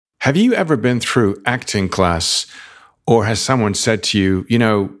Have you ever been through acting class, or has someone said to you,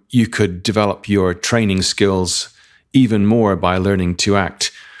 you could develop your training skills even more by learning to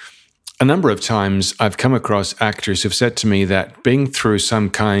act? A number of times I've come across actors who've said to me that being through some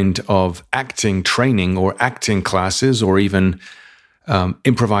kind of acting training or acting classes or even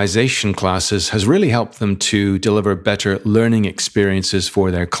improvisation classes has really helped them to deliver better learning experiences for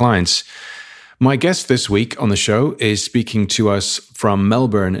their clients. My guest this week on the show is speaking to us from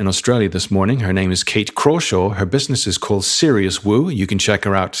Melbourne in Australia this morning. Her name is Kate Crawshaw. Her business is called Serious Woo. You can check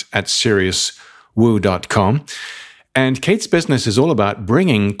her out at seriouswoo.com. And Kate's business is all about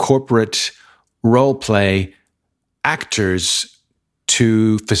bringing corporate role play actors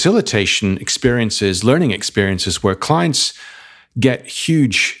to facilitation experiences, learning experiences where clients get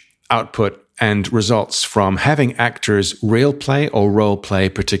huge output and results from having actors real play or role play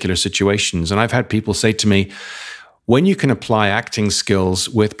particular situations. And I've had people say to me, when you can apply acting skills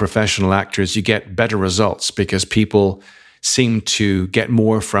with professional actors, you get better results because people seem to get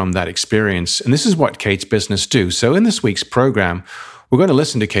more from that experience. And this is what Kate's business do. So in this week's program, we're going to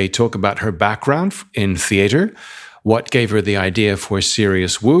listen to Kate talk about her background in theater, what gave her the idea for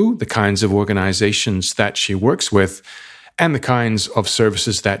Serious Woo, the kinds of organizations that she works with, and the kinds of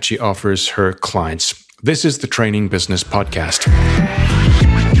services that she offers her clients. This is the Training Business Podcast.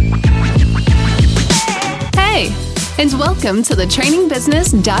 Hey, and welcome to the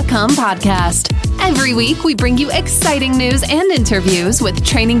trainingbusiness.com podcast. Every week, we bring you exciting news and interviews with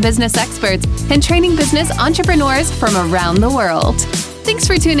training business experts and training business entrepreneurs from around the world. Thanks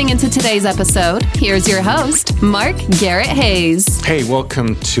for tuning into today's episode. Here's your host, Mark Garrett Hayes. Hey,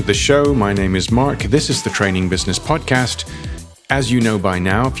 welcome to the show. My name is Mark. This is the Training Business Podcast. As you know by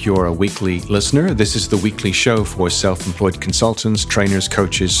now, if you're a weekly listener, this is the weekly show for self-employed consultants, trainers,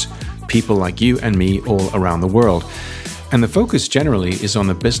 coaches, people like you and me all around the world. And the focus generally is on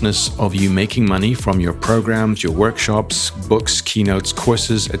the business of you making money from your programs, your workshops, books, keynotes,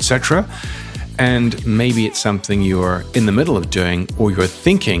 courses, etc. And maybe it's something you're in the middle of doing or you're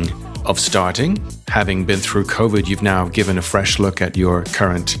thinking of starting. Having been through COVID, you've now given a fresh look at your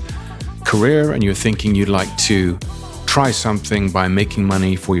current career and you're thinking you'd like to try something by making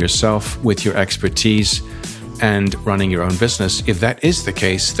money for yourself with your expertise and running your own business. If that is the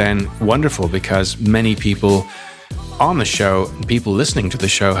case, then wonderful, because many people on the show, people listening to the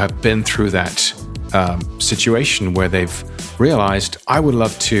show have been through that situation where they've realized, I would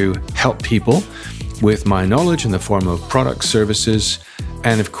love to help people with my knowledge in the form of products, services,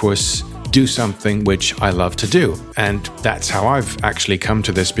 and of course, do something which I love to do. And that's how I've actually come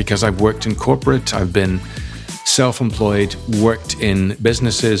to this, because I've worked in corporate, I've been self-employed, worked in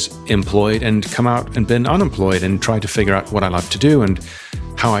businesses, employed, and come out and been unemployed and tried to figure out what I love to do and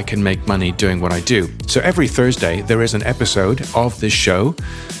how I can make money doing what I do. So every Thursday, there is an episode of this show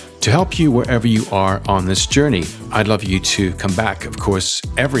to help you wherever you are on this journey. I'd love you to come back, of course,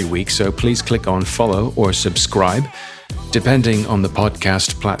 every week. So please click on follow or subscribe, depending on the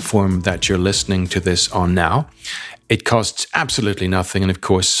podcast platform that you're listening to this on now. It costs absolutely nothing. And of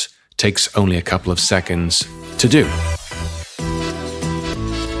course, takes only a couple of seconds to do.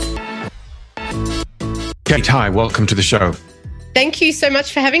 Kate, hi, welcome to the show. Thank you so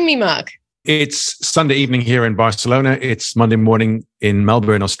much for having me, Mark. It's Sunday evening here in Barcelona. It's Monday morning in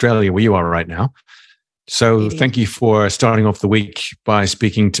Melbourne, Australia, where you are right now. So thank you for starting off the week by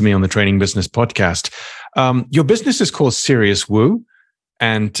speaking to me on the Training Business Podcast. Your business is called Serious Woo,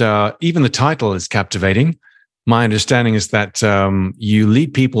 and even the title is captivating. My understanding is that you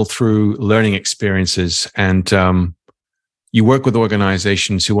lead people through learning experiences and you work with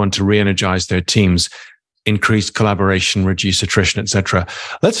organizations who want to re-energize their teams, increase collaboration, reduce attrition, etc.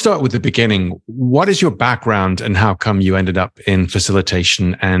 Let's start with the beginning. What is your background and how come you ended up in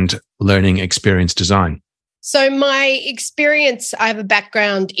facilitation and learning experience design? So my experience, I have a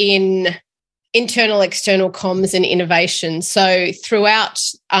background in internal, external comms and innovation. So throughout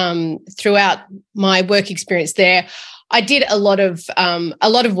my work experience there, I did a lot of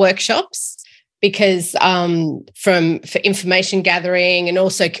workshops because for information gathering and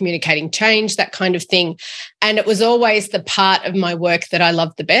also communicating change, that kind of thing. And it was always the part of my work that I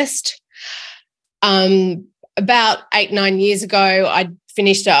loved the best. About 8-9 years ago, I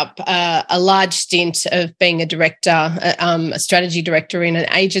finished up a large stint of being a director, a strategy director in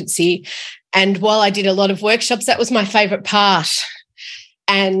an agency. And while I did a lot of workshops, that was my favourite part.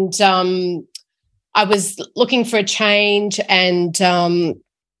 And I was looking for a change and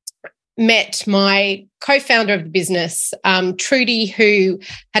met my co-founder of the business, Trudy, who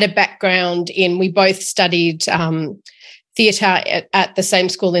had a background in, we both studied theatre at the same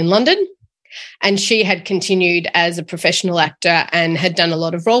school in London. And she had continued as a professional actor and had done a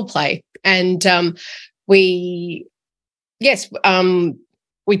lot of role play. And we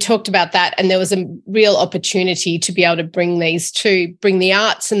talked about that, and there was a real opportunity to be able to bring the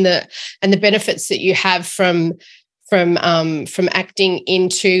arts and the benefits that you have from acting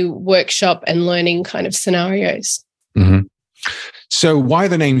into workshop and learning kind of scenarios. Mm-hmm. So why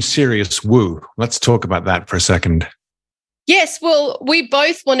the name Serious Woo? Let's talk about that for a second. Yes, well, we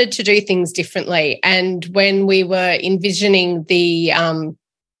both wanted to do things differently. And when we were envisioning the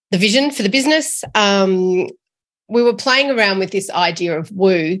vision for the business, we were playing around with this idea of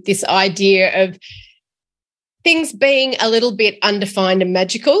woo, this idea of things being a little bit undefined and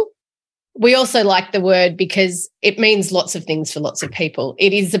magical. We also like the word because it means lots of things for lots of people.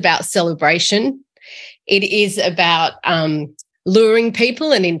 It is about celebration. It is about luring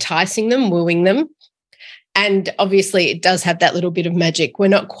people and enticing them, wooing them. And obviously it does have that little bit of magic. We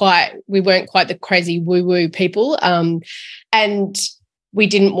weren't quite the crazy woo-woo people. And we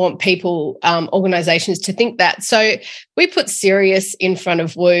didn't want people, organisations to think that. So we put serious in front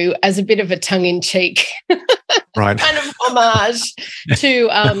of woo as a bit of a tongue-in-cheek right. kind of homage to,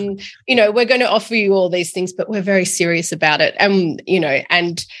 we're going to offer you all these things, but we're very serious about it. And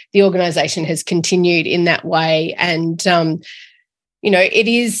the organisation has continued in that way. And, it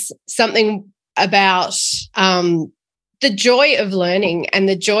is something about the joy of learning and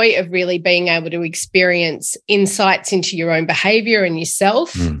the joy of really being able to experience insights into your own behaviour and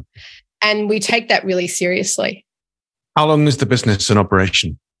yourself. Mm. And we take that really seriously. How long is the business in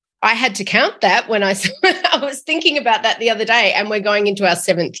operation? I had to count that when I was thinking about that the other day, and we're going into our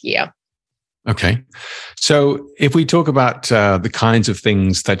 7th year. Okay. So if we talk about the kinds of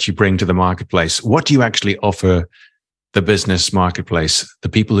things that you bring to the marketplace, what do you actually offer the business marketplace, the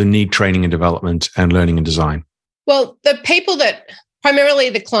people who need training and development and learning and design? Well, the people primarily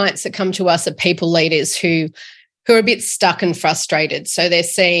the clients that come to us are people leaders who are a bit stuck and frustrated. So they're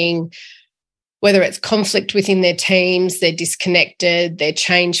seeing whether it's conflict within their teams, they're disconnected, they're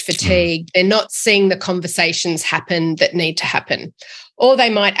change fatigued, they're not seeing the conversations happen that need to happen. Or they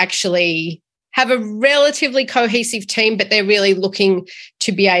might actually have a relatively cohesive team, but they're really looking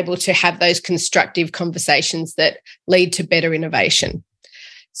to be able to have those constructive conversations that lead to better innovation.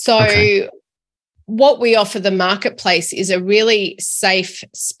 So what we offer the marketplace is a really safe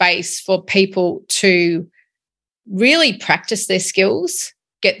space for people to really practice their skills,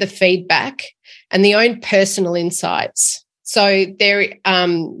 get the feedback, and their own personal insights. So there,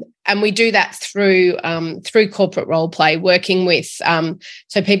 and we do that through corporate role play, working with.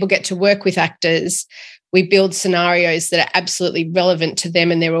 So people get to work with actors. We build scenarios that are absolutely relevant to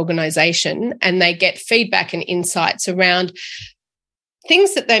them and their organisation, and they get feedback and insights around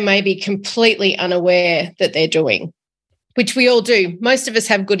things that they may be completely unaware that they're doing, which we all do. Most of us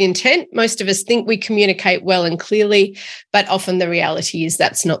have good intent. Most of us think we communicate well and clearly, but often the reality is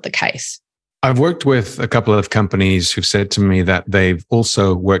that's not the case. I've worked with a couple of companies who've said to me that they've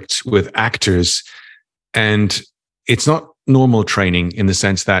also worked with actors, and it's not normal training in the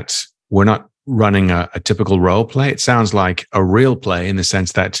sense that we're not running a typical role play. It sounds like a real play in the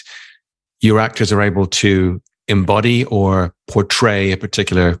sense that your actors are able to embody or portray a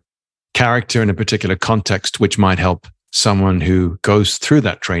particular character in a particular context, which might help someone who goes through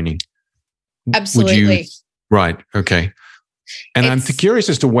that training. Absolutely. Right. Okay. And I'm curious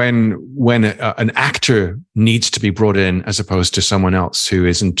as to when an actor needs to be brought in as opposed to someone else who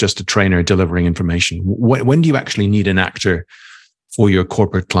isn't just a trainer delivering information. When do you actually need an actor for your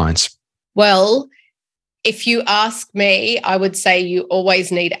corporate clients? Well, if you ask me, I would say you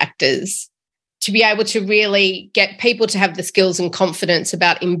always need actors to be able to really get people to have the skills and confidence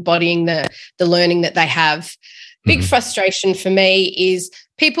about embodying the learning that they have. Big frustration for me is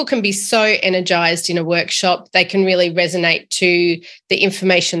people can be so energized in a workshop, they can really resonate to the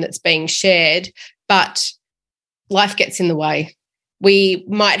information that's being shared, but life gets in the way. We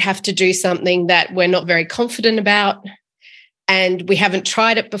might have to do something that we're not very confident about, and we haven't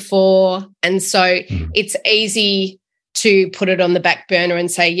tried it before. And so it's easy to put it on the back burner and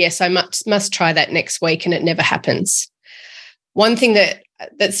say, yes, I must try that next week, and it never happens. One thing that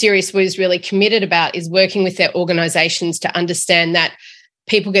Serious Woo is really committed about is working with their organisations to understand that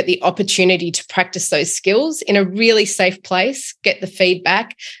people get the opportunity to practice those skills in a really safe place, get the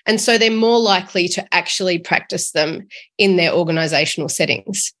feedback, and so they're more likely to actually practice them in their organisational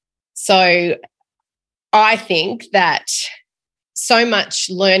settings. So I think that so much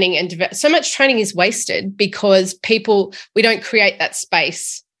learning and so much training is wasted because we don't create that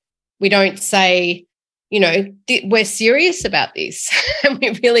space. We don't say, we're serious about this and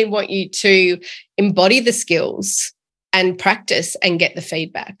we really want you to embody the skills and practice and get the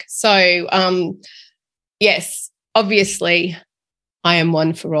feedback. So, yes, obviously I am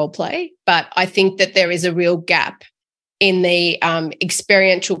one for role play, but I think that there is a real gap in the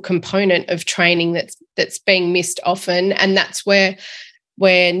experiential component of training that's being missed often, and that's where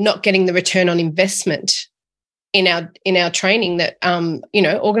we're not getting the return on investment in our training. That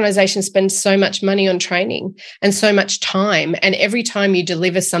organizations spend so much money on training and so much time, and every time you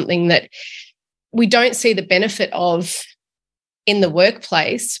deliver something that we don't see the benefit of in the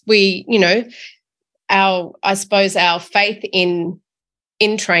workplace, our faith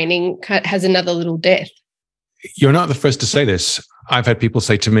in training has another little death. You're not the first to say this. I've had people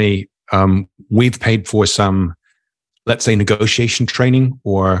say to me, we've paid for some, let's say, negotiation training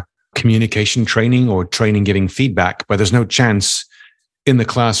or communication training or training giving feedback, but there's no chance in the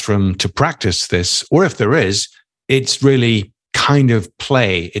classroom to practice this. Or if there is, it's really kind of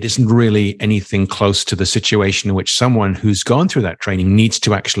play. It isn't really anything close to the situation in which someone who's gone through that training needs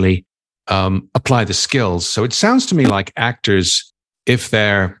to actually apply the skills. So it sounds to me like actors, if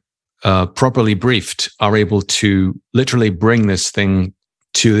they're properly briefed, are able to literally bring this thing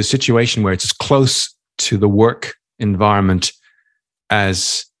to the situation where it's as close to the work environment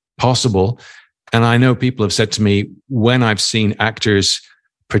as possible. And I know people have said to me, when I've seen actors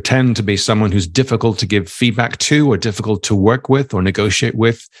pretend to be someone who's difficult to give feedback to or difficult to work with or negotiate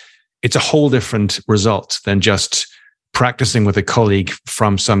with, it's a whole different result than just practicing with a colleague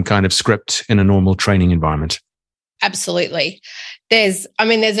from some kind of script in a normal training environment. Absolutely. There's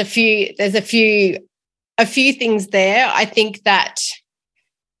a few things there. I think that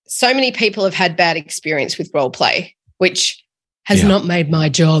so many people have had bad experience with role play, which has not made my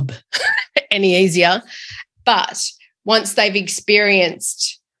job any easier. But once they've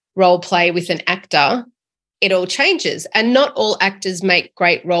experienced role play with an actor, it all changes. And not all actors make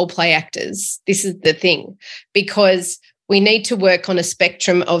great role play actors. This is the thing, because we need to work on a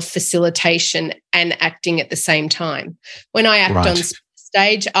spectrum of facilitation and acting at the same time. When I act on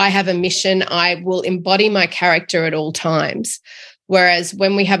stage, I have a mission. I will embody my character at all times. Whereas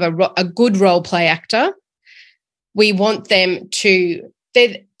when we have a good role play actor, we want them to,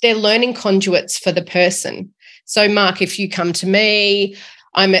 they're learning conduits for the person. So Mark, if you come to me,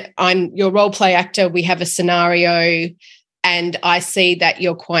 I'm your role play actor, we have a scenario and I see that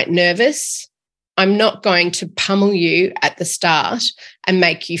you're quite nervous, I'm not going to pummel you at the start and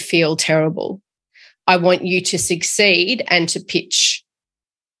make you feel terrible. I want you to succeed and to pitch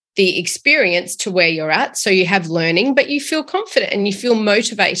the experience to where you're at so you have learning, but you feel confident and you feel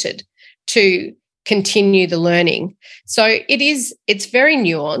motivated to continue the learning. So it's very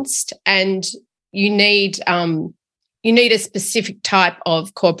nuanced, and you need a specific type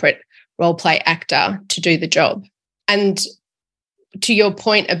of corporate role play actor to do the job. And to your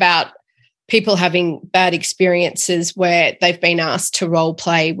point about people having bad experiences where they've been asked to role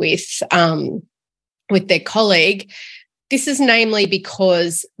play with their colleague, this is namely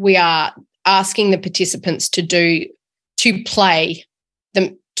because we are asking the participants to play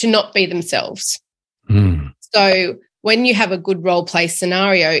them, to not be themselves. So when you have a good role play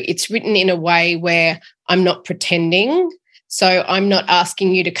scenario, it's written in a way where I'm not pretending. So I'm not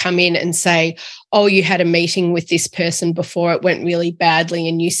asking you to come in and say, oh, you had a meeting with this person before, it went really badly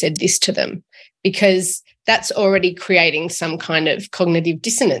and you said this to them, because that's already creating some kind of cognitive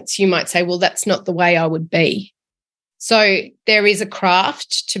dissonance. You might say, well, that's not the way I would be. So there is a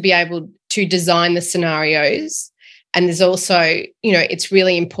craft to be able to design the scenarios. And there's also, it's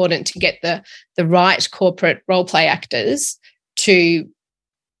really important to get the right corporate role play actors to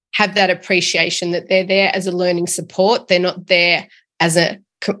have that appreciation that they're there as a learning support. They're not there as a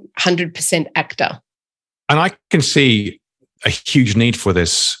 100% actor. And I can see a huge need for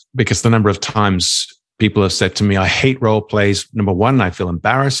this, because the number of times people have said to me, I hate role plays. Number one, I feel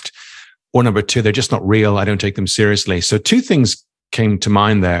embarrassed. Or number two, they're just not real. I don't take them seriously. So two things came to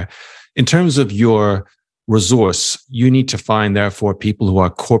mind there. In terms of your resource, you need to find, therefore, people who are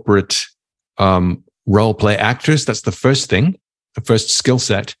corporate role play actors. That's the first thing, the first skill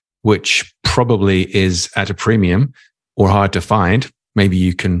set, which probably is at a premium or hard to find. Maybe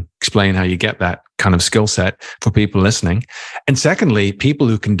you can explain how you get that kind of skill set for people listening. And secondly, people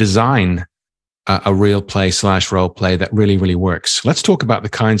who can design a real play / role play that really, really works. Let's talk about the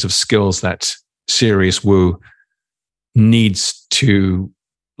kinds of skills that Serious Woo needs to,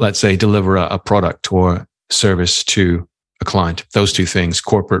 let's say, deliver a product or service to a client. Those two things: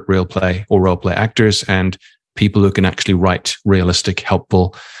 corporate real play or role play actors, and people who can actually write realistic,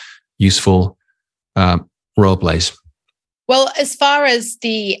 helpful, useful role plays. Well, as far as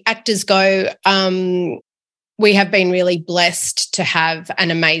the actors go, we have been really blessed to have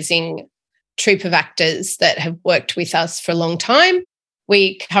an amazing troupe of actors that have worked with us for a long time.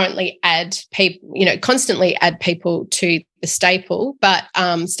 We currently add people, constantly add people to the stable, but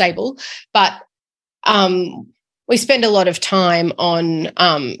we spend a lot of time on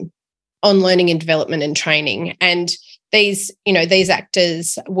learning and development and training. And these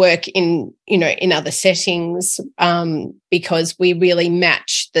actors work in other settings because we really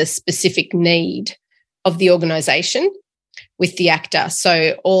match the specific need of the organisation with the actor.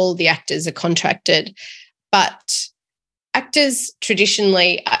 So all the actors are contracted, but actors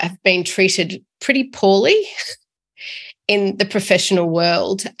traditionally have been treated pretty poorly in the professional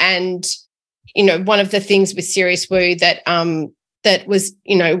world. And, one of the things with Serious Woo that was,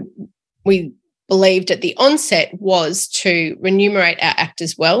 we believed at the onset was to remunerate our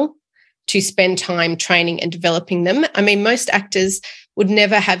actors well, to spend time training and developing them. I mean, most actors would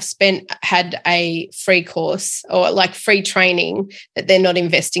never have had a free course or like free training that they're not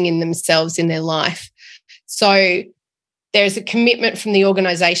investing in themselves in their life. So there's a commitment from the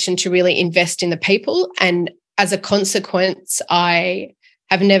organisation to really invest in the people. And as a consequence, I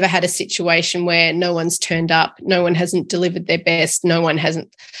have never had a situation where no one's turned up, no one hasn't delivered their best, everyone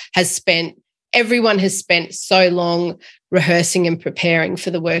has spent so long rehearsing and preparing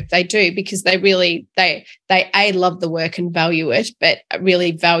for the work they do, because they love the work and value it, but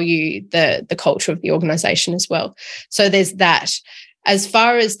really value the culture of the organisation as well. So there's that. As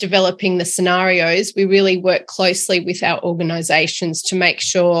far as developing the scenarios, we really work closely with our organisations to make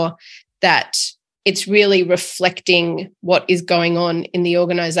sure that it's really reflecting what is going on in the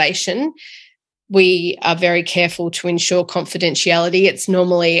organisation. We are very careful to ensure confidentiality. It's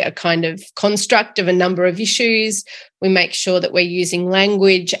normally a kind of construct of a number of issues. We make sure that we're using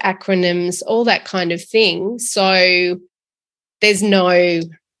language, acronyms, all that kind of thing. So there's no,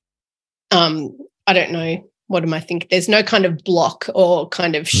 there's no kind of block or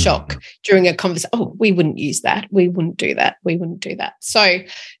kind of shock during a conversation. Oh, we wouldn't use that. We wouldn't do that. We wouldn't do that. So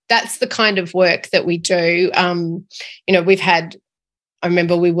that's the kind of work that we do. I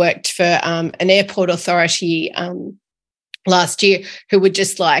remember we worked for an airport authority last year who were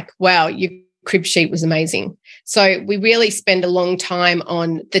just like, wow, your crib sheet was amazing. So we really spend a long time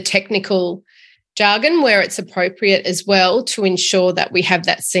on the technical jargon where it's appropriate as well to ensure that we have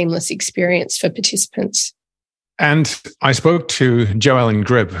that seamless experience for participants. And I spoke to Joellen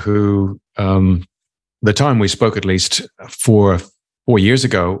Gribb, who the time we spoke, at least 4 years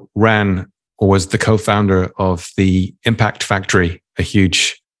ago, ran or was the co-founder of the Impact Factory, a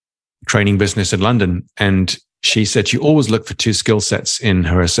huge training business in London. And she said she always looked for 2 skill sets in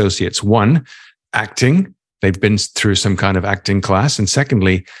her associates. One, acting. They've been through some kind of acting class. And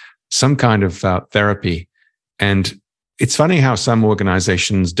secondly, some kind of therapy. And it's funny how some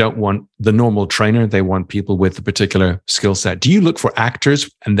organizations don't want the normal trainer. They want people with a particular skill set. Do you look for actors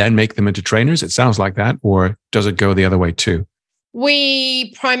and then make them into trainers? It sounds like that. Or does it go the other way too?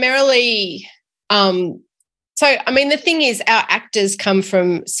 We primarily, the thing is our actors come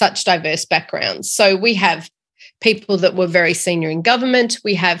from such diverse backgrounds. So we have people that were very senior in government.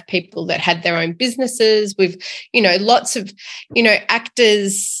 We have people that had their own businesses. We've, lots of,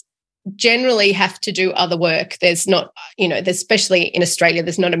 actors generally have to do other work. There's not, especially in Australia,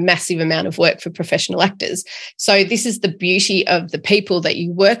 there's not a massive amount of work for professional actors. So this is the beauty of the people that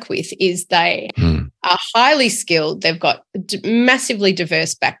you work with, is they are highly skilled. They've got massively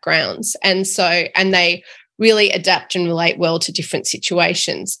diverse backgrounds. And they really adapt and relate well to different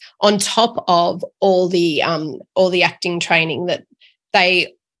situations, on top of all the acting training that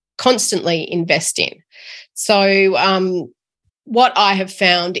they constantly invest in. So what I have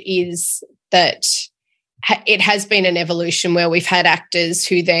found is that it has been an evolution where we've had actors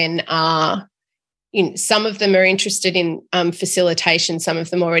who then are, some of them are interested in facilitation, some of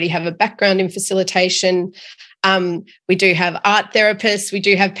them already have a background in facilitation. We do have art therapists, we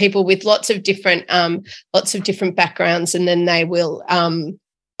do have people with lots of different backgrounds, and then they will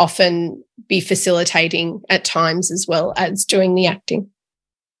often be facilitating at times as well as doing the acting.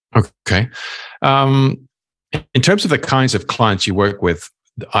 Okay. In terms of the kinds of clients you work with,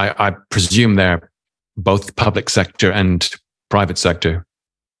 I presume they're both public sector and private sector.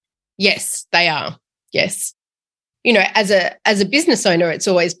 Yes, they are. Yes. As a business owner, it's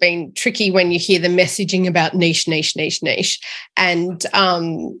always been tricky when you hear the messaging about niche. And,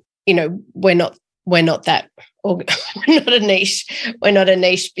 we're not that, we're not a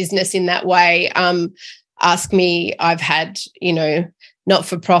niche business in that way. Ask me, I've had,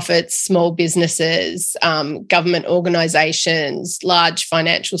 not-for-profits, small businesses, government organisations, large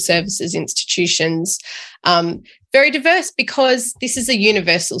financial services institutions, very diverse, because this is a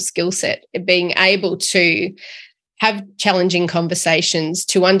universal skill set, being able to have challenging conversations,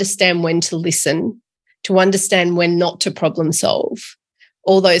 to understand when to listen, to understand when not to problem solve,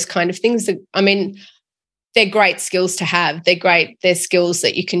 all those kind of things. I mean, they're great skills to have. They're great. They're skills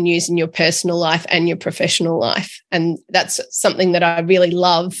that you can use in your personal life and your professional life. And that's something that I really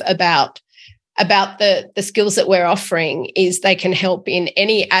love about the skills that we're offering, is they can help in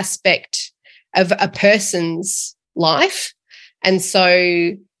any aspect of a person's life. And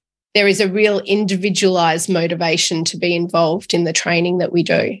so there is a real individualized motivation to be involved in the training that we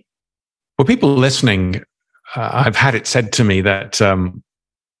do. For people listening, I've had it said to me that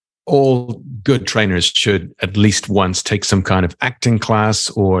all good trainers should at least once take some kind of acting class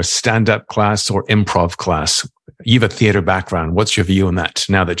or stand-up class or improv class. You have a theater background. What's your view on that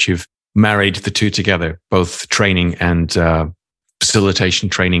now that you've married the two together, both training and facilitation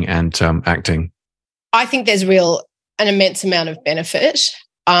training and acting? I think there's an immense amount of benefit,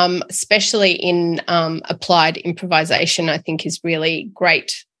 especially in applied improvisation. I think is really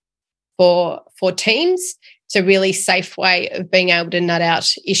great for teams. It's a really safe way of being able to nut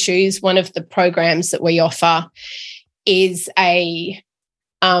out issues. One of the programs that we offer is a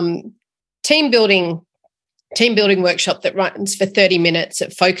team building workshop that runs for 30 minutes.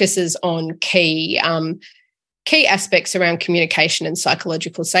 It focuses on key aspects around communication and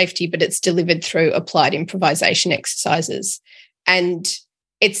psychological safety, but it's delivered through applied improvisation exercises. And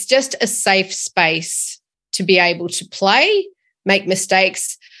it's just a safe space to be able to play, make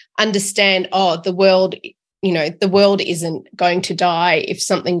mistakes, understand, the world isn't going to die if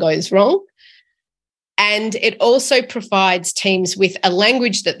something goes wrong. And it also provides teams with a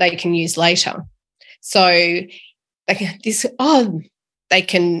language that they can use later. So they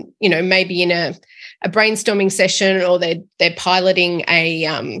can, maybe in a brainstorming session, or they're piloting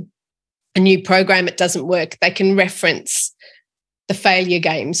a new program, it doesn't work, they can reference the failure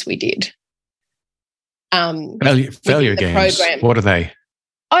games we did. Failure games, program. What are they?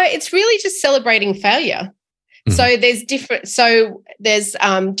 Oh, it's really just celebrating failure. Mm-hmm. So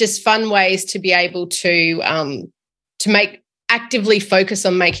there's just fun ways to be able to actively focus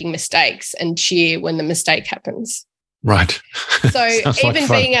on making mistakes and cheer when the mistake happens. Right. So even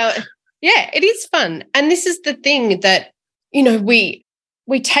being it is fun. And this is the thing that,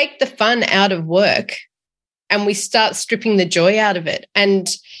 we take the fun out of work and we start stripping the joy out of it. And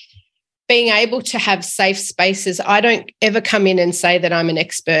being able to have safe spaces. I don't ever come in and say that I'm an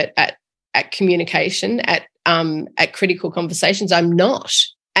expert at communication, at critical conversations. I'm not.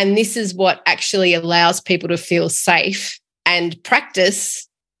 And this is what actually allows people to feel safe and practice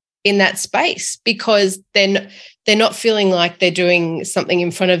in that space, because then they're not feeling like they're doing something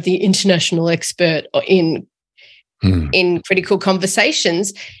in front of the international expert or in critical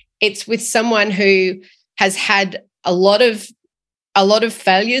conversations. It's with someone who has had a lot of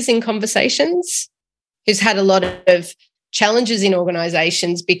failures in conversations, who's had a lot of challenges in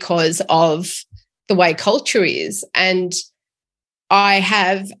organizations because of the way culture is. And I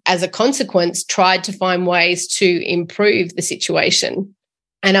have, as a consequence, tried to find ways to improve the situation.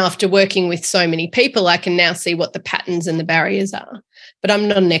 And after working with so many people, I can now see what the patterns and the barriers are. But I'm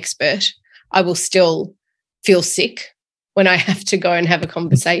not an expert. I will still feel sick when I have to go and have a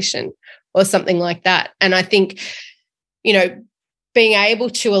conversation or something like that. And I think, being able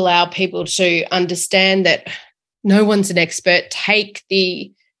to allow people to understand that no one's an expert, take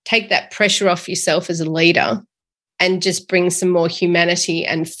that pressure off yourself as a leader and just bring some more humanity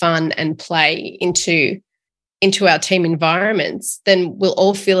and fun and play into our team environments, then we'll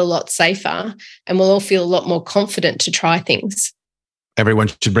all feel a lot safer and we'll all feel a lot more confident to try things. Everyone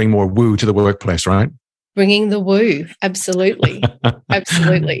should bring more woo to the workplace, right? Bringing the woo, absolutely.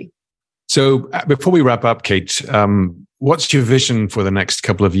 Absolutely. So before we wrap up, Kate, what's your vision for the next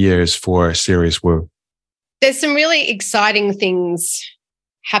couple of years for Serious Woo? There's some really exciting things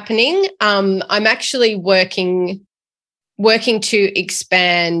happening. I'm actually working to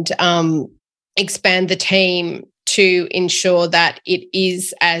expand the team to ensure that it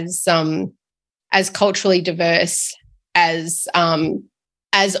is as culturally diverse as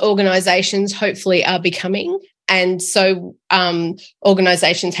organisations hopefully are becoming. And so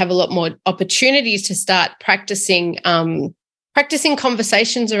organisations have a lot more opportunities to start practicing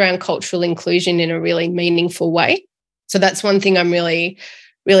conversations around cultural inclusion in a really meaningful way. So that's one thing I'm really,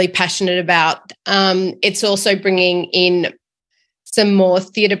 really passionate about. It's also bringing in some more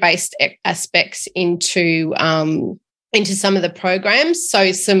theatre-based aspects into some of the programs.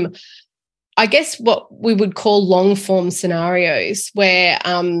 So some, I guess, what we would call long-form scenarios where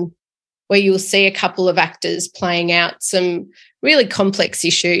you'll see a couple of actors playing out some really complex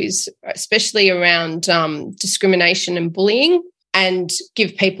issues, especially around discrimination and bullying. and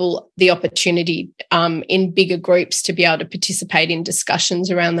give people the opportunity in bigger groups to be able to participate in discussions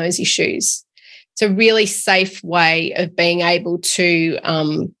around those issues. It's a really safe way of being able to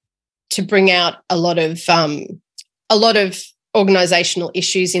bring out a lot of organisational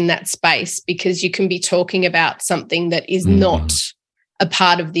issues in that space, because you can be talking about something that is not a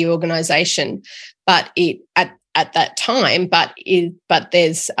part of the organisation, but at that time, but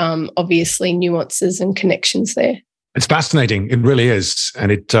there's obviously nuances and connections there. It's fascinating. It really is.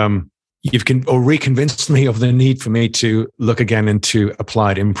 And you've reconvinced me of the need for me to look again into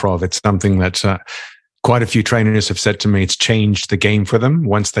applied improv. It's something that quite a few trainers have said to me. It's changed the game for them.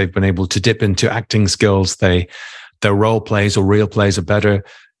 Once they've been able to dip into acting skills, their role plays or real plays are better.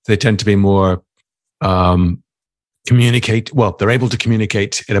 They tend to be more communicate. Well, they're able to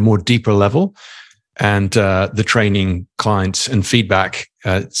communicate at a more deeper level. And the training clients and feedback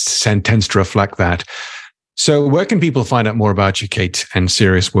tends to reflect that. So where can people find out more about you, Kate, and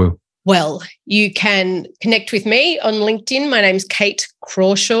Serious Woo? Well, you can connect with me on LinkedIn. My name's Kate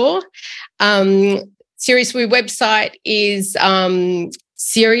Crawshaw. Serious Woo website is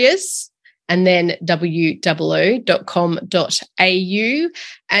serious and then www.com.au.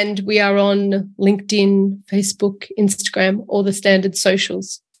 And we are on LinkedIn, Facebook, Instagram, all the standard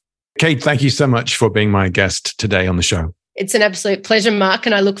socials. Kate, thank you so much for being my guest today on the show. It's an absolute pleasure, Mark,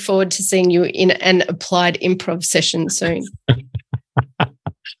 and I look forward to seeing you in an applied improv session soon.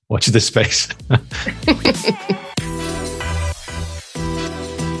 Watch this space.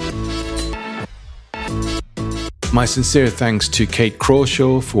 My sincere thanks to Kate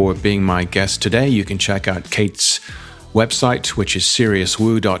Crawshaw for being my guest today. You can check out Kate's website, which is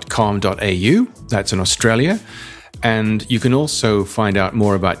seriouswoo.com.au. That's in Australia. And you can also find out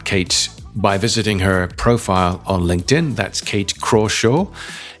more about Kate by visiting her profile on LinkedIn. That's Kate Crawshaw.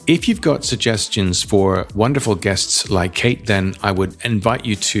 If you've got suggestions for wonderful guests like Kate, then I would invite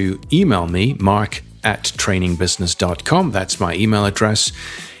you to email me, mark@trainingbusiness.com. That's my email address.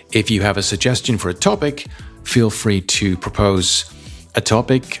 If you have a suggestion for a topic, feel free to propose a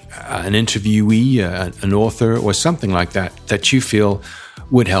topic, an interviewee, an author, or something like that you feel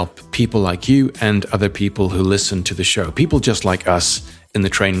would help people like you and other people who listen to the show, people just like us in the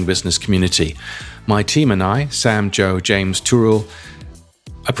training business community. My team and I, Sam, Joe, James, Turul,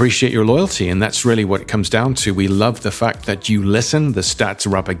 appreciate your loyalty, and that's really what it comes down to. We love the fact that you listen. The stats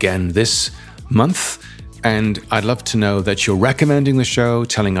are up again this month, and I'd love to know that you're recommending the show,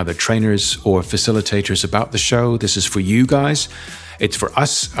 telling other trainers or facilitators about the show. This is for you guys. It's for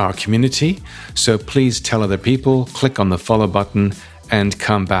us, our community. So please tell other people, click on the follow button, and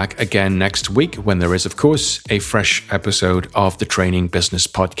come back again next week when there is, of course, a fresh episode of the Training Business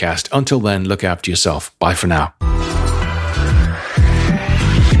Podcast. Until then, look after yourself. Bye for now.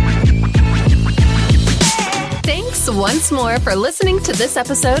 Thanks once more for listening to this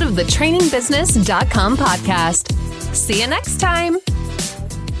episode of the trainingbusiness.com podcast. See you next time.